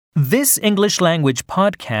This English language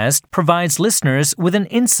podcast provides listeners with an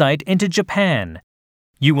insight into Japan.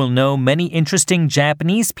 You will know many interesting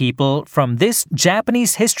Japanese people from this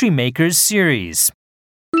Japanese History Makers series.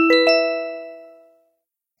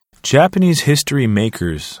 Japanese History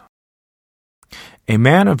Makers. A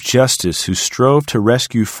man of justice who strove to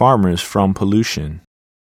rescue farmers from pollution.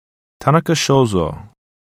 Tanaka Shozo.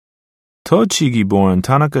 Tochigi-born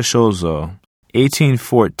Tanaka Shozo,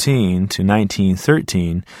 1814 to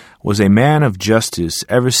 1913, was a man of justice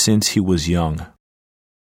ever since he was young.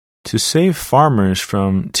 To save farmers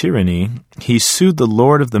from tyranny, he sued the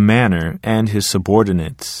lord of the manor and his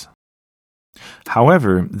subordinates.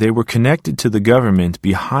 However, they were connected to the government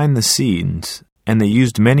behind the scenes, and they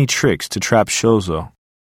used many tricks to trap Shozo.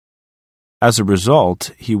 As a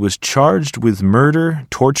result, he was charged with murder,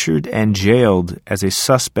 tortured, and jailed as a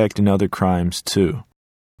suspect in other crimes too.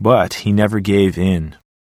 But he never gave in.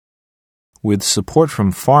 With support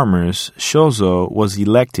from farmers, Shozo was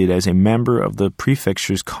elected as a member of the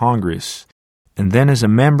prefecture's Congress, and then as a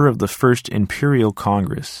member of the First Imperial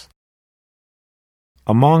Congress.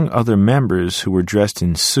 Among other members who were dressed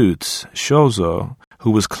in suits, Shozo, who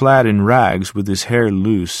was clad in rags with his hair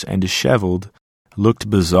loose and disheveled, looked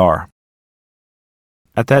bizarre.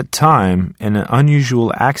 At that time, an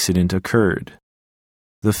unusual accident occurred.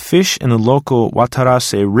 The fish in the local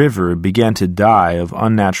Watarase River began to die of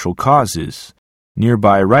unnatural causes.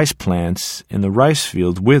 Nearby rice plants in the rice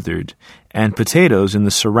field withered, and potatoes in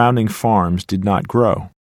the surrounding farms did not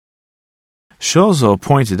grow. Shozo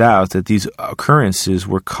pointed out that these occurrences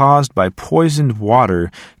were caused by poisoned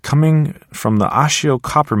water coming from the Ashio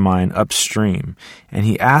copper mine upstream, and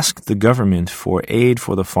he asked the government for aid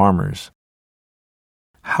for the farmers.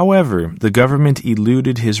 However, the government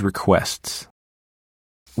eluded his requests.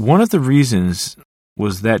 One of the reasons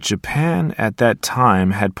was that Japan at that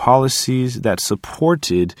time had policies that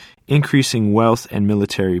supported increasing wealth and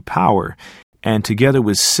military power, and together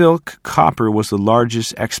with silk, copper was the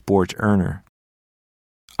largest export earner.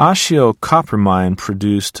 Ashio Copper Mine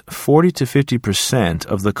produced 40 to 50%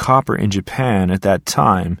 of the copper in Japan at that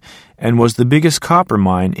time and was the biggest copper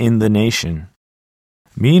mine in the nation.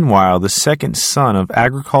 Meanwhile, the second son of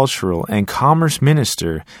agricultural and commerce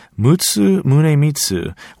minister Mutsu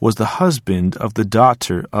Munemitsu was the husband of the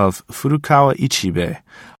daughter of Furukawa Ichibe,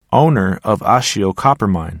 owner of Ashio Copper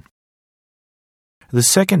Mine. The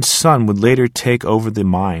second son would later take over the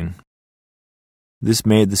mine. This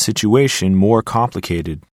made the situation more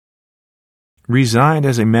complicated. Resigned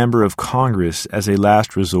as a member of Congress as a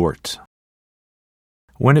last resort.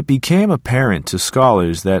 When it became apparent to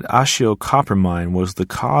scholars that Ashio Copper Mine was the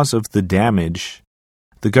cause of the damage,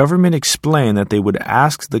 the government explained that they would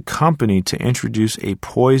ask the company to introduce a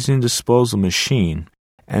poison disposal machine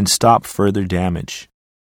and stop further damage.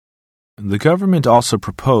 The government also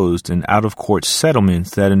proposed an out-of-court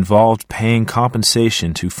settlement that involved paying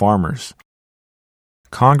compensation to farmers.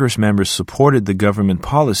 Congress members supported the government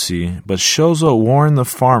policy, but Shozo warned the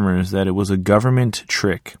farmers that it was a government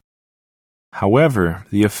trick. However,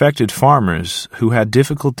 the affected farmers, who had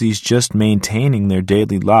difficulties just maintaining their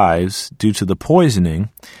daily lives due to the poisoning,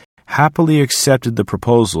 happily accepted the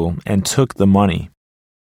proposal and took the money.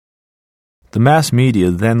 The mass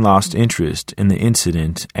media then lost interest in the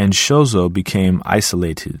incident and Shozo became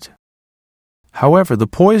isolated. However, the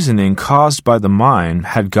poisoning caused by the mine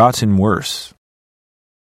had gotten worse.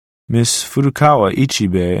 Miss Furukawa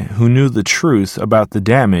Ichibe, who knew the truth about the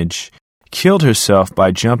damage, killed herself by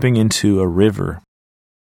jumping into a river.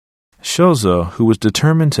 Shozo, who was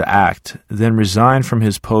determined to act, then resigned from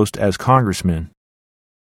his post as congressman.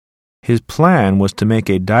 His plan was to make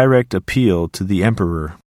a direct appeal to the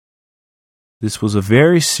emperor. This was a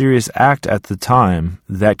very serious act at the time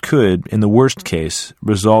that could, in the worst case,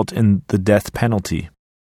 result in the death penalty.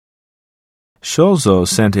 Shozo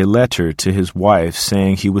sent a letter to his wife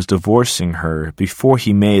saying he was divorcing her before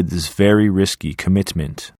he made this very risky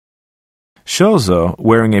commitment. Shozo,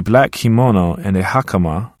 wearing a black kimono and a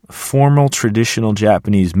hakama, formal traditional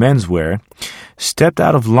Japanese menswear, stepped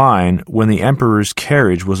out of line when the emperor's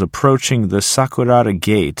carriage was approaching the Sakurada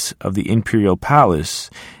gate of the imperial palace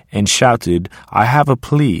and shouted, "I have a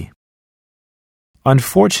plea."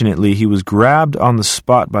 Unfortunately, he was grabbed on the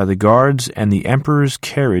spot by the guards and the emperor's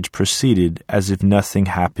carriage proceeded as if nothing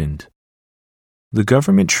happened. The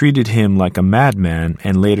government treated him like a madman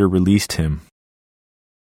and later released him.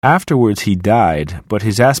 Afterwards he died, but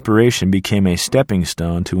his aspiration became a stepping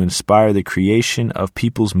stone to inspire the creation of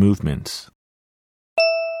people's movements.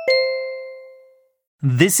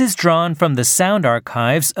 This is drawn from the sound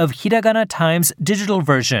archives of Hiragana Times digital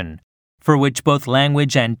version, for which both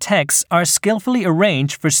language and text are skillfully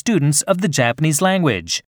arranged for students of the Japanese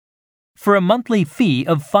language. For a monthly fee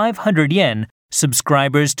of 500 yen,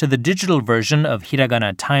 subscribers to the digital version of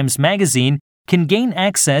Hiragana Times Magazine can gain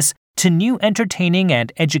access to new entertaining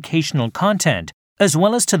and educational content, as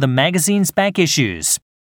well as to the magazine's back issues.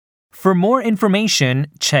 For more information,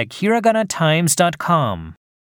 check HiraganaTimes.com.